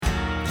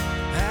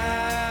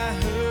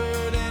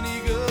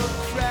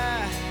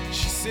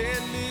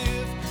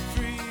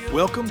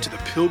Welcome to the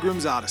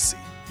Pilgrim's Odyssey,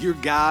 your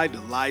guide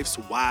to life's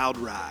wild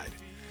ride.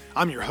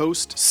 I'm your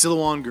host,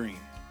 Silouan Green.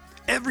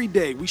 Every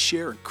day we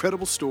share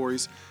incredible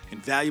stories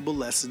and valuable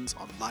lessons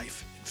on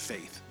life and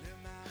faith.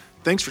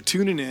 Thanks for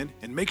tuning in,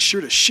 and make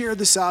sure to share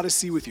this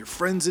Odyssey with your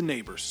friends and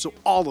neighbors so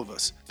all of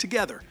us,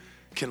 together,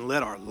 can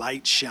let our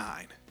light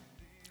shine.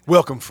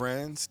 Welcome,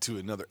 friends, to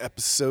another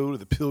episode of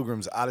the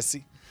Pilgrim's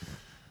Odyssey.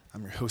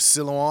 I'm your host,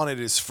 Silouan.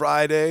 It is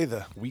Friday.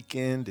 The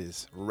weekend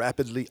is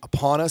rapidly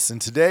upon us, and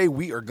today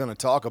we are going to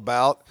talk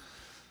about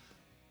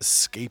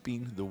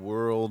escaping the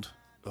world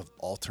of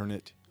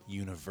alternate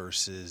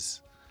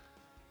universes.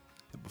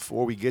 But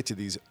before we get to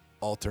these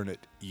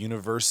alternate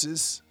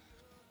universes,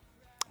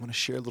 I want to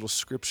share a little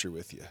scripture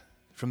with you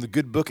from the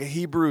good book of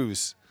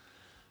Hebrews,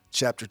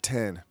 chapter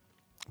 10,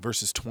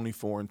 verses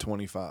 24 and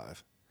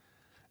 25.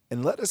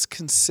 And let us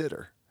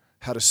consider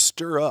how to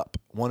stir up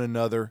one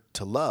another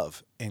to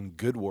love and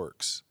good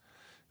works,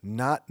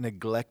 not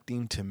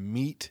neglecting to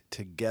meet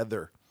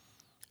together,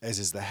 as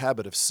is the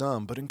habit of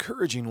some, but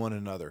encouraging one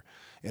another,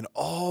 and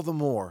all the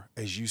more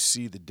as you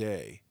see the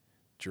day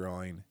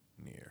drawing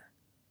near.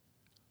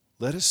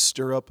 Let us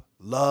stir up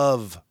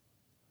love,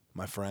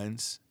 my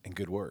friends, and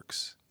good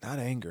works, not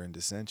anger and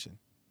dissension.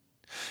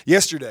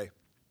 Yesterday,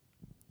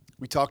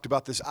 we talked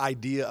about this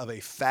idea of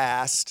a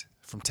fast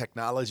from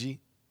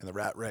technology and the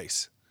rat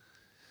race.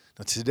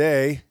 Now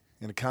today,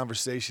 in a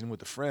conversation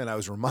with a friend, I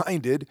was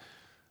reminded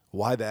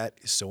why that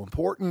is so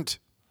important.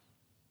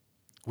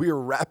 We are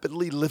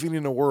rapidly living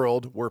in a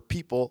world where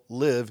people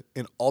live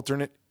in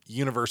alternate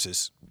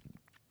universes.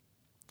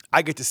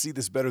 I get to see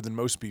this better than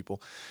most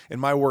people. In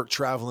my work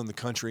traveling the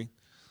country,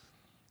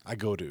 I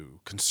go to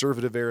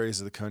conservative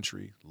areas of the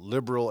country,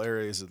 liberal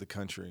areas of the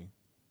country,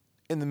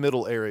 in the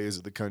middle areas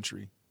of the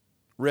country,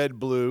 red,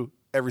 blue,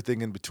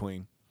 everything in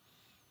between.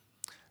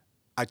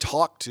 I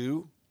talk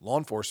to law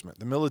enforcement,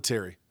 the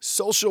military,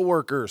 social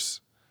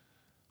workers,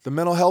 the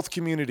mental health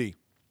community.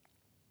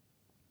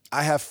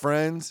 I have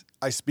friends.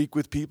 I speak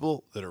with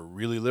people that are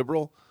really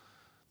liberal,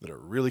 that are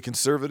really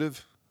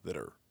conservative, that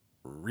are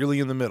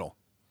really in the middle.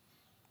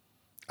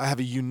 I have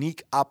a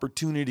unique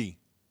opportunity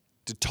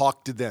to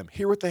talk to them,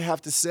 hear what they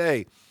have to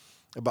say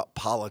about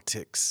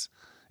politics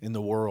in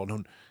the world.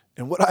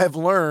 And what I have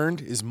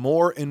learned is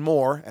more and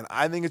more, and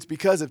I think it's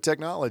because of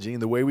technology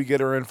and the way we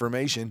get our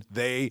information,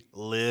 they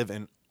live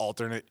in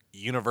alternate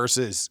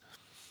universes.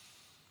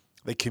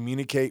 They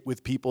communicate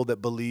with people that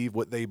believe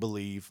what they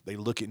believe. They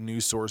look at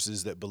news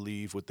sources that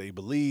believe what they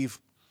believe.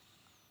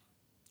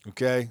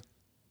 Okay?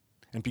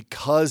 And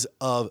because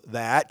of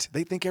that,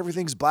 they think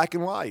everything's black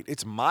and white.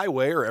 It's my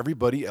way or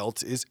everybody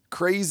else is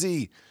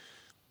crazy.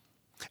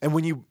 And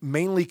when you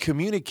mainly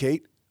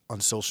communicate on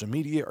social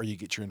media, or you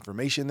get your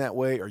information that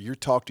way, or you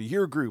talk to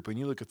your group and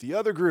you look at the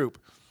other group,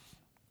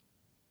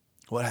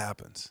 what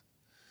happens?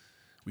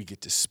 We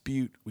get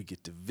dispute, we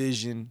get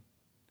division,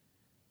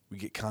 we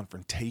get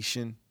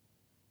confrontation.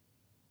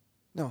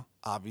 No,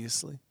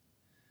 obviously,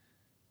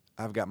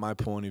 I've got my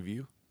point of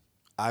view.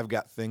 I've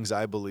got things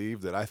I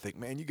believe that I think,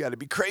 man, you got to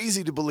be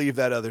crazy to believe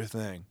that other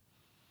thing.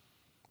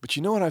 But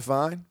you know what I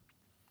find?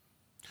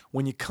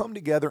 When you come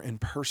together in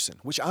person,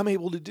 which I'm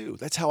able to do,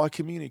 that's how I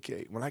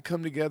communicate. When I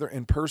come together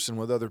in person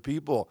with other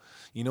people,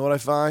 you know what I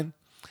find?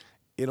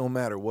 It don't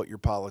matter what your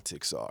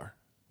politics are.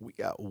 We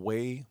got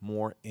way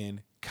more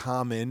in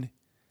common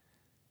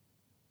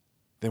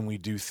than we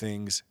do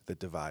things that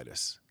divide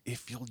us.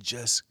 If you'll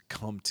just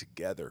come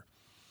together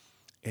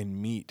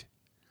and meet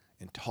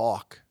and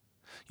talk.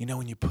 You know,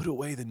 when you put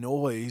away the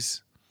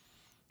noise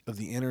of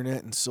the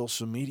internet and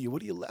social media,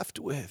 what are you left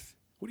with?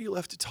 What are you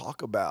left to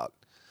talk about?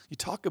 You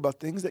talk about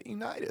things that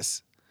unite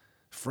us.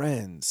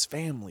 Friends,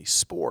 family,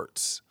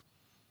 sports,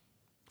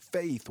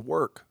 faith,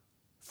 work,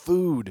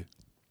 food.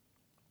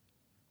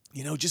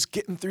 You know, just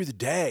getting through the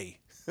day.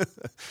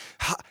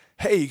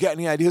 Hey, you got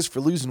any ideas for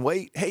losing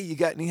weight? Hey, you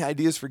got any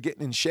ideas for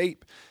getting in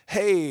shape?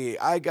 Hey,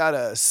 I got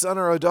a son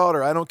or a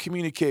daughter I don't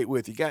communicate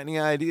with. You got any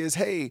ideas?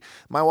 Hey,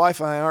 my wife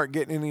and I aren't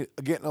getting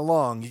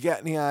along. You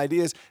got any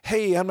ideas?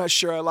 Hey, I'm not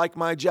sure I like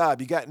my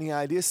job. You got any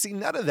ideas? See,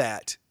 none of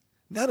that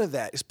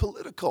is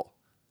political.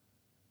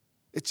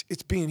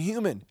 It's being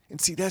human.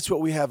 And see, that's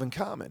what we have in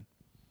common.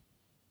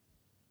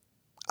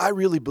 I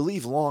really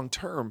believe long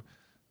term,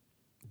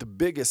 the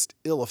biggest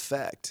ill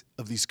effect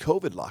of these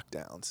COVID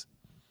lockdowns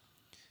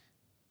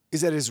is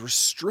that it has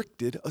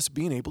restricted us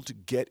being able to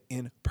get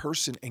in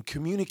person and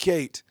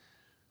communicate.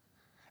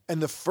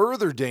 And the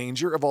further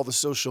danger of all the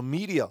social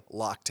media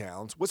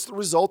lockdowns, what's the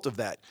result of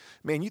that?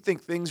 Man, you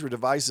think things were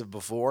divisive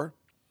before?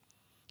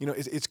 You know,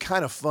 it's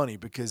kind of funny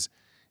because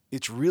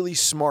it's really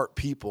smart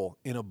people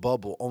in a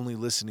bubble only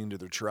listening to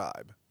their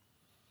tribe.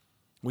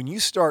 When you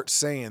start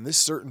saying this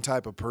certain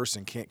type of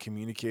person can't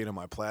communicate on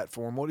my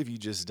platform, what have you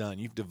just done?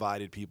 You've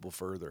divided people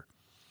further.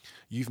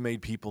 You've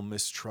made people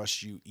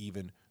mistrust you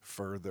even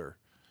further.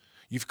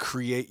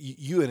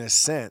 You in a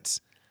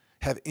sense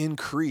have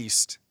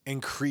increased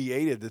and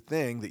created the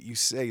thing that you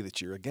say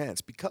that you're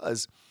against,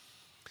 because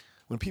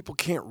when people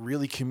can't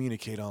really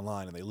communicate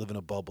online and they live in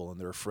a bubble and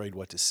they're afraid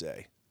what to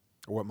say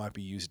or what might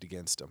be used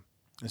against them,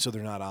 And so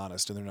they're not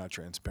honest and they're not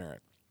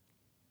transparent.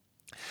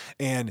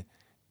 And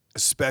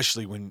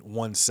especially when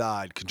one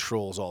side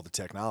controls all the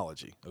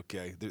technology,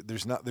 okay?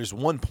 There's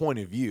one point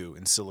of view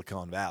in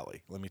Silicon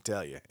Valley, let me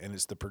tell you, and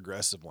it's the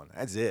progressive one.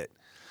 That's it.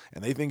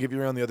 And they think if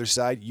you're on the other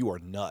side, you are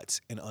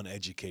nuts and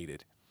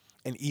uneducated.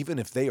 And even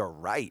if they are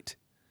right,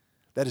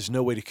 that is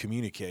no way to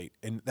communicate,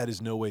 and that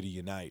is no way to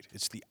unite.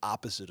 It's the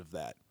opposite of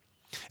that.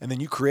 And then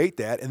you create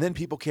that, and then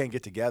people can't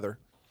get together,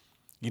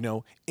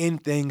 in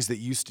things that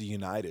used to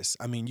unite us.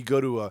 I mean, you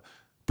go to a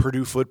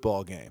Purdue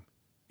football game.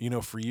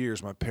 For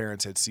years, my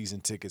parents had season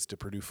tickets to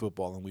Purdue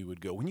football, and we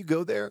would go. When you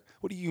go there,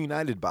 what are you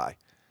united by?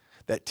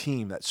 That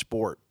team, that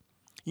sport.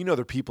 There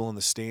are people in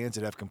the stands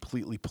that have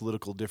completely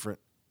political different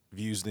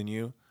views than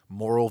you,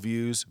 moral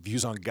views,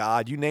 views on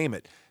God, you name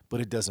it, but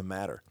it doesn't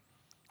matter.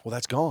 Well,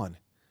 that's gone,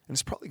 and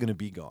it's probably going to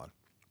be gone.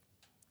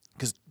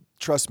 Because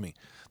trust me,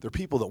 there are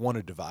people that want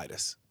to divide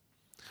us.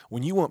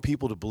 When you want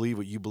people to believe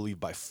what you believe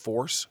by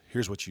force,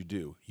 here's what you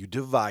do. You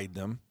divide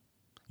them,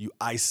 you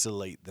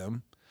isolate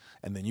them,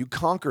 and then you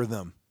conquer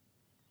them.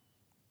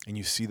 And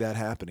you see that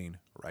happening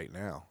right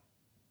now.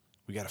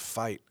 We got to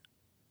fight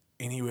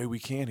any way we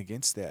can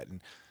against that.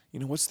 And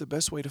what's the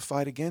best way to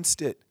fight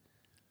against it?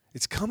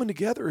 It's coming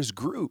together as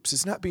groups.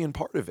 It's not being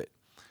part of it.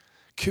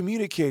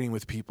 Communicating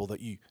with people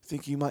that you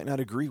think you might not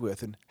agree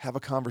with and have a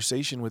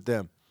conversation with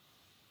them.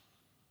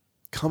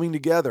 Coming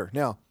together.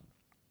 Now,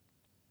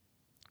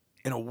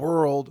 in a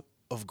world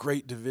of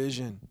great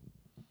division,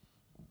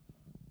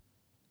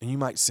 and you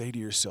might say to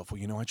yourself,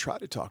 well, I try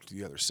to talk to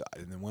the other side.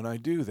 And then when I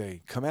do,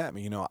 they come at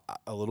me.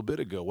 A little bit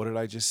ago, what did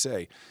I just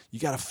say?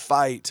 You got to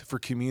fight for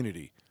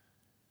community.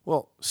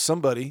 Well,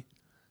 somebody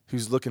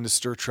who's looking to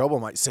stir trouble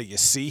might say, you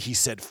see, he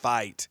said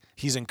fight.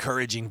 He's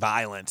encouraging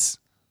violence.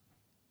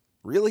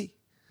 Really?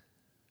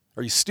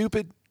 Are you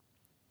stupid?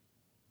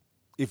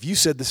 If you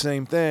said the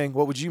same thing,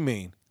 what would you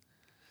mean?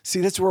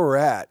 See, that's where we're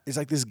at. It's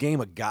like this game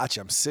of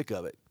gotcha. I'm sick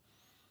of it.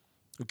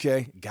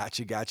 Okay,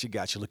 gotcha.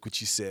 Look what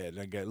you said.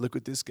 Look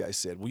what this guy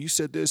said. Well, you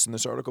said this in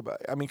this article.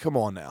 Come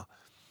on now.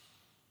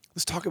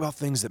 Let's talk about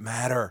things that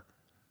matter.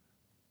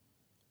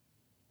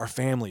 Our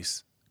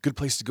families, good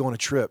place to go on a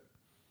trip,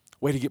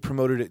 way to get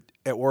promoted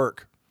at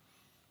work,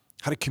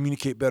 how to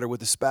communicate better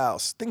with a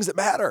spouse, things that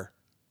matter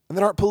and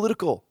that aren't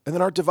political and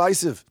that aren't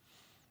divisive.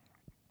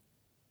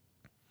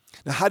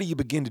 Now, how do you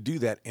begin to do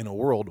that in a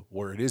world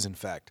where it is, in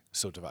fact,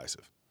 so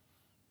divisive?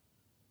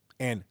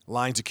 And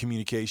lines of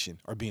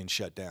communication are being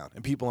shut down,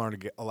 and people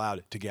aren't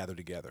allowed to gather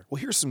together. Well,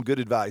 here's some good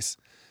advice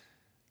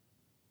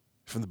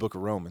from the book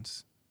of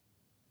Romans,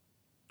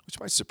 which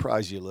might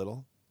surprise you a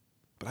little,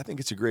 but I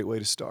think it's a great way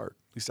to start.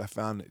 At least I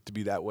found it to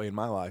be that way in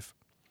my life.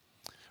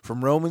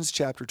 From Romans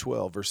chapter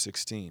 12, verse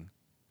 16,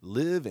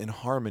 live in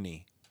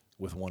harmony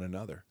with one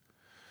another.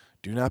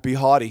 Do not be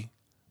haughty,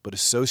 but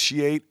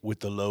associate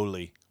with the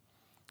lowly.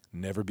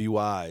 Never be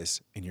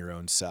wise in your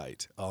own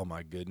sight. Oh,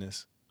 my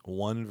goodness.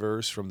 One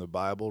verse from the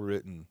Bible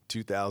written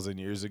 2,000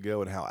 years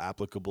ago and how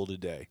applicable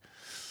today.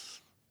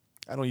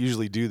 I don't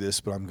usually do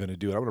this, but I'm going to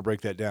do it. I'm going to break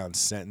that down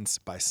sentence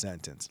by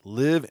sentence.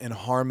 Live in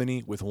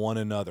harmony with one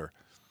another.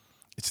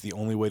 It's the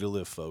only way to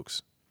live,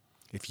 folks.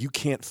 If you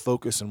can't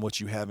focus on what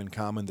you have in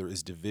common, there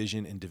is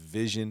division, and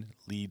division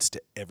leads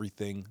to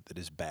everything that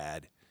is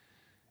bad.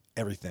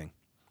 Everything.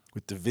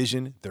 With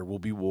division, there will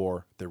be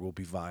war, there will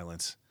be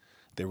violence,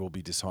 there will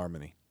be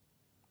disharmony.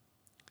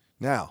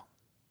 Now,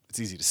 it's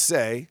easy to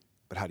say,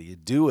 but how do you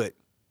do it?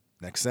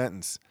 Next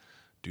sentence.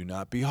 Do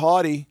not be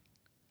haughty,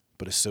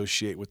 but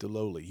associate with the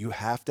lowly. You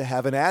have to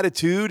have an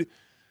attitude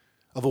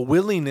of a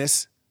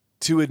willingness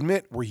to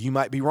admit where you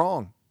might be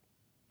wrong.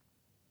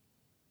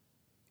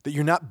 That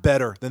you're not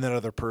better than that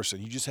other person.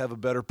 You just have a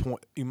better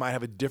point. You might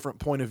have a different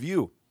point of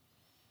view.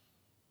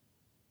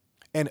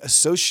 And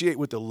associate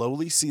with the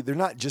lowly. See, they're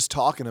not just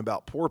talking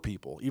about poor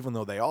people, even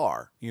though they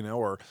are,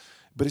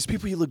 but it's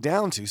people you look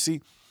down to.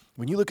 See,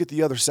 when you look at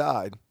the other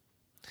side,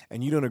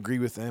 and you don't agree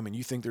with them and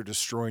you think they're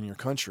destroying your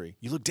country,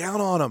 you look down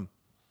on them.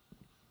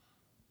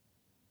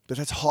 But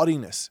that's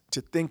haughtiness.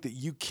 To think that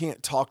you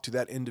can't talk to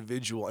that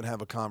individual and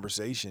have a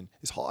conversation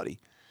is haughty.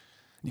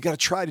 You got to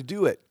try to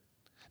do it.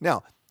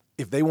 Now,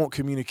 if they won't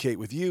communicate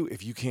with you,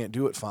 if you can't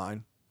do it,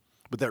 fine.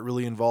 But that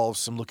really involves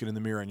some looking in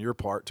the mirror on your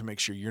part to make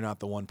sure you're not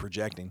the one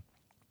projecting.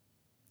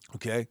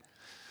 Okay?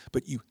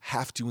 But you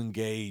have to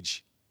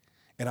engage.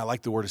 And I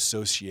like the word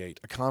associate.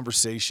 A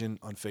conversation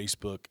on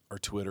Facebook or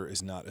Twitter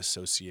is not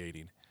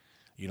associating.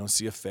 You don't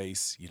see a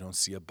face. You don't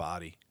see a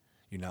body.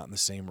 You're not in the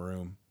same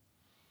room.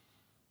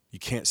 You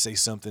can't say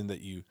something that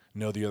you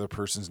know the other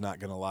person's not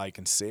going to like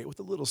and say it with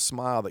a little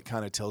smile that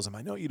kind of tells them,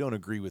 I know you don't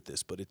agree with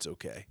this, but it's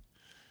okay.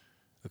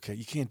 Okay,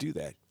 you can't do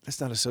that. That's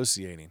not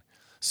associating.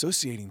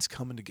 Associating is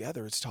coming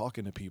together. It's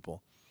talking to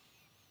people.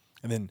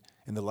 And then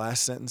in the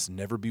last sentence,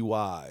 never be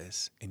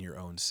wise in your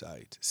own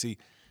sight. See,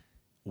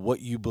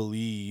 what you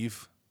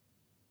believe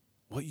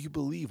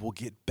will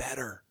get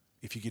better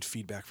if you get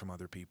feedback from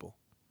other people.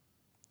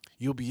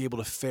 You'll be able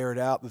to ferret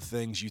out the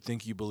things you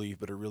think you believe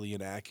but are really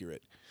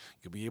inaccurate.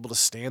 You'll be able to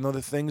stand on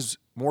the things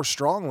more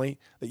strongly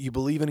that you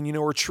believe in and you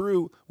know are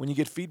true when you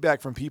get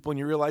feedback from people and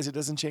you realize it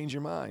doesn't change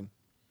your mind.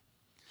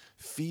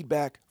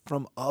 Feedback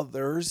from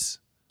others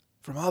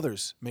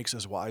makes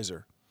us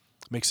wiser,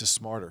 makes us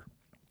smarter,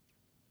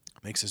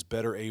 makes us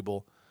better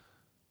able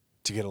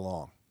to get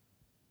along.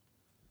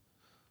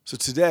 So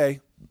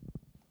today,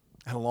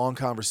 I had a long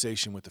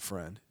conversation with a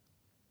friend,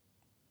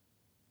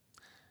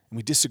 and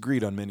we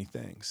disagreed on many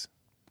things,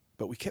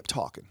 but we kept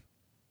talking.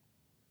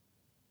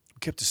 We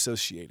kept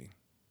associating.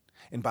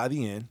 And by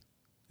the end,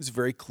 it's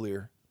very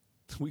clear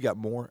we got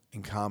more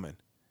in common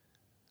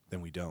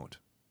than we don't.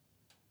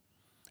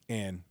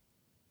 And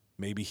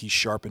maybe he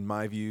sharpened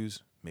my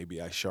views,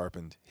 maybe I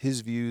sharpened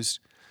his views,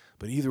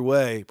 but either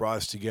way, it brought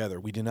us together.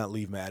 We did not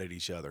leave mad at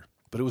each other.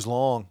 But it was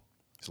long.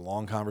 It's a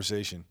long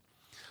conversation.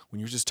 When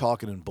you're just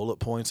talking in bullet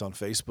points on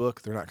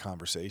Facebook, they're not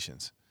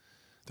conversations.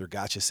 They're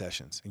gotcha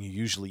sessions, and you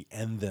usually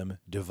end them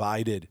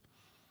divided.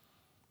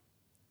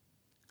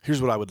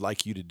 Here's what I would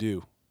like you to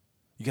do.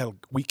 You got a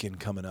weekend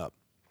coming up.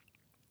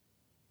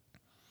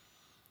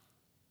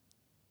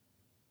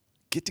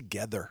 Get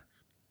together,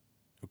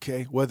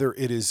 okay? Whether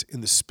it is in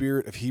the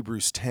spirit of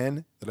Hebrews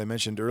 10 that I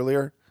mentioned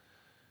earlier,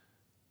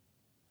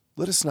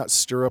 let's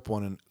stir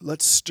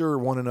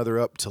one another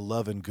up to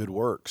love and good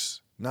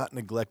works, not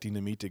neglecting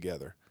to meet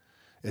together,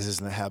 as is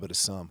in the habit of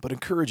some, but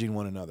encouraging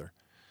one another,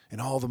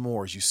 and all the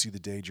more as you see the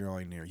day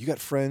drawing near. You got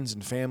friends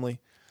and family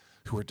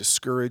who are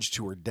discouraged,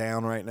 who are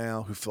down right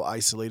now, who feel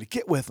isolated.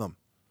 Get with them.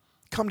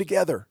 Come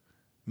together.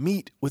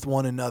 Meet with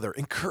one another.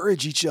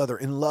 Encourage each other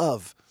in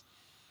love.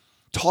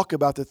 Talk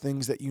about the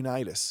things that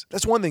unite us.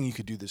 That's one thing you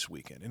could do this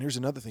weekend. And here's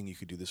another thing you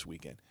could do this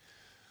weekend.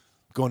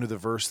 Going to the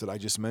verse that I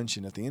just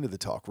mentioned at the end of the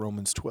talk,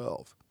 Romans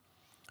 12.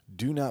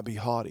 Do not be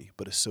haughty,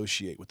 but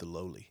associate with the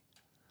lowly.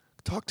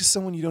 Talk to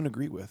someone you don't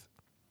agree with.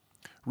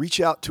 Reach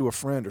out to a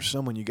friend or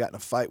someone you got in a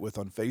fight with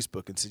on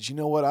Facebook and said, you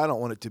know what, I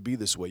don't want it to be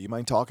this way. You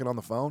mind talking on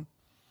the phone?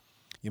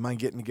 You mind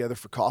getting together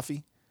for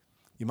coffee?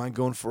 You mind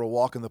going for a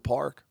walk in the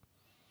park?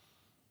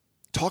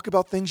 Talk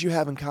about things you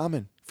have in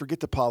common.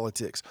 Forget the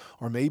politics.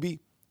 Or maybe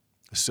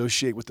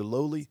associate with the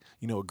lowly.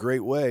 You know, a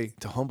great way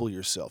to humble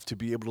yourself, to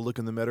be able to look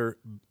in the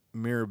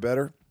mirror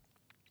better.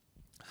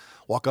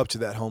 Walk up to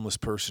that homeless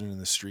person in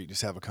the street,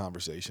 just have a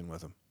conversation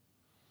with them.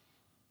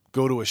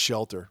 Go to a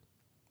shelter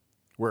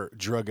where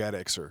drug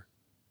addicts are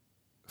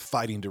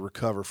fighting to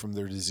recover from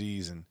their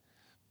disease and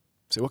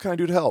say, what can I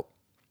do to help?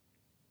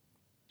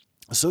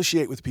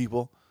 Associate with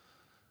people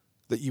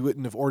that you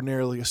wouldn't have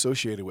ordinarily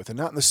associated with, and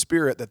not in the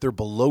spirit that they're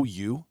below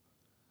you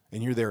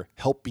and you're there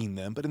helping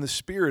them, but in the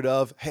spirit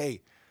of,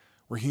 hey,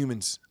 we're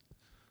humans.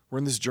 We're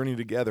in this journey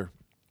together.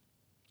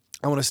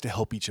 I want us to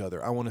help each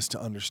other. I want us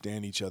to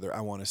understand each other.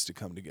 I want us to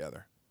come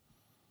together.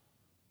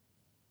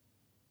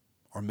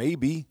 Or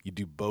maybe you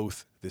do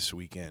both this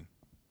weekend.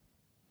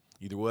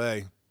 Either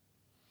way,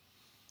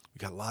 we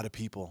got a lot of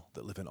people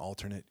that live in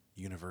alternate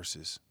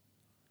universes.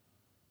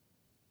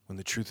 When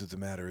the truth of the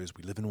matter is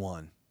we live in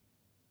one.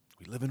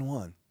 We live in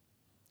one.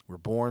 We're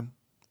born,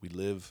 we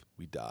live,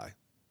 we die.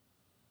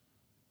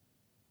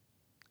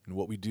 And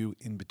what we do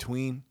in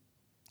between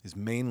is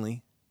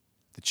mainly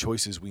the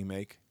choices we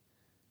make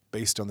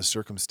based on the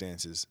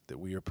circumstances that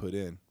we are put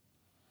in.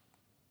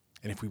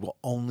 And if we will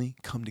only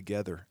come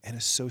together and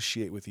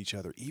associate with each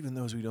other, even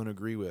those we don't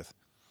agree with,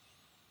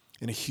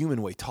 in a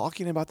human way,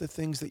 talking about the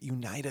things that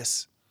unite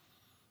us,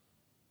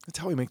 that's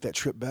how we make that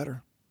trip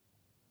better.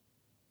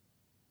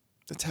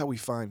 That's how we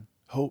find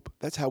hope.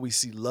 That's how we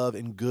see love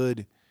and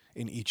good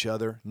in each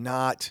other,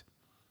 not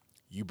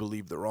you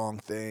believe the wrong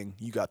thing,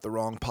 you got the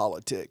wrong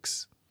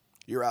politics,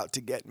 you're out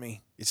to get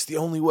me. It's the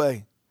only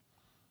way.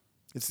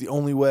 It's the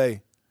only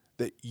way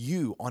that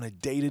you, on a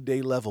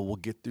day-to-day level, will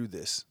get through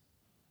this.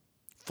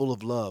 Full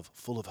of love,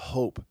 full of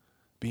hope,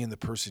 being the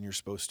person you're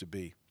supposed to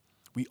be.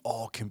 We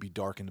all can be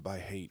darkened by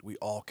hate. We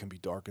all can be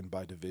darkened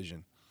by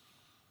division.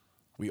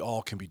 We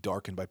all can be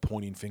darkened by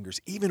pointing fingers,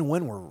 even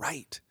when we're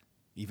right.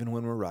 Even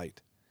when we're right.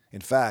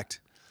 In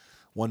fact,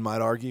 one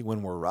might argue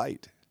when we're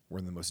right, we're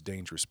in the most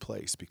dangerous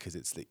place because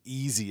it's the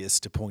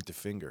easiest to point the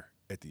finger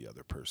at the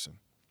other person.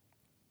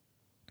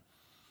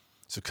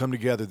 So come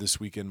together this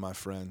weekend, my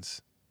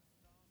friends,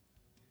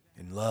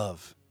 in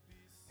love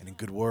and in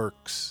good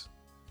works,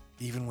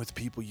 even with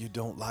people you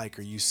don't like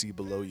or you see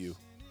below you.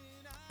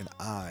 And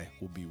I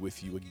will be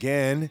with you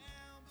again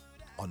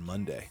on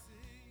Monday.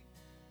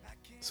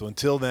 So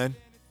until then,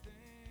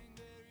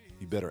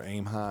 you better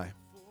aim high,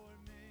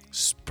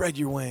 spread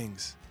your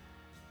wings,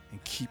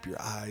 and keep your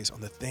eyes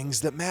on the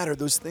things that matter,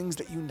 those things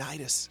that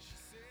unite us,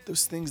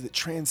 those things that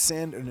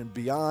transcend and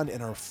beyond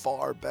and are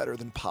far better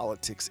than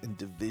politics and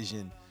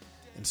division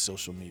and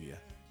social media.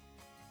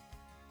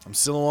 I'm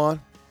Silouan.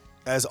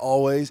 As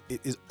always,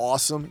 it is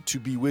awesome to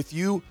be with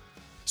you.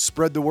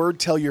 Spread the word,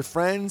 tell your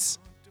friends.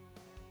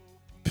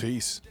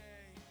 Peace.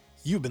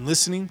 You've been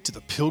listening to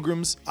the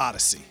Pilgrim's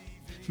Odyssey.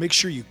 Make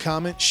sure you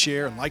comment,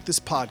 share, and like this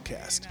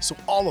podcast so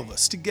all of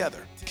us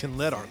together can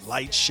let our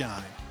light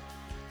shine.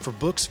 For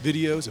books,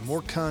 videos, and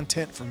more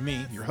content from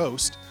me, your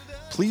host,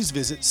 please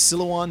visit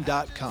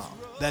Silouan.com.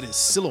 That is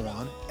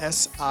Silouan,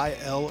 Silouan.com.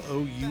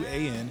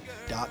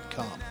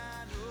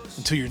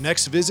 Until your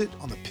next visit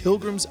on the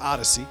Pilgrim's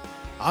Odyssey,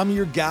 I'm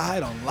your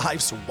guide on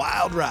life's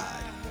wild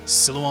ride,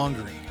 Silouan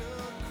Green.